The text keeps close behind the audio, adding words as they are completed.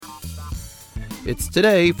It's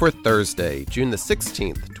today for Thursday, June the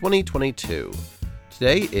 16th, 2022.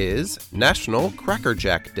 Today is National Cracker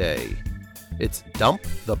Jack Day. It's Dump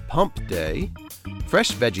the Pump Day,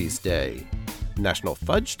 Fresh Veggies Day, National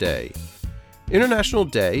Fudge Day, International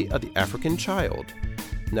Day of the African Child,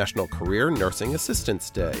 National Career Nursing Assistance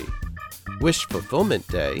Day, Wish Fulfillment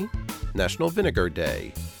Day, National Vinegar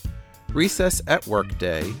Day, Recess at Work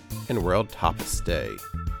Day, and World Tapas Day.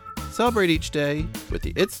 Celebrate each day with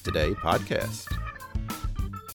the It's Today podcast.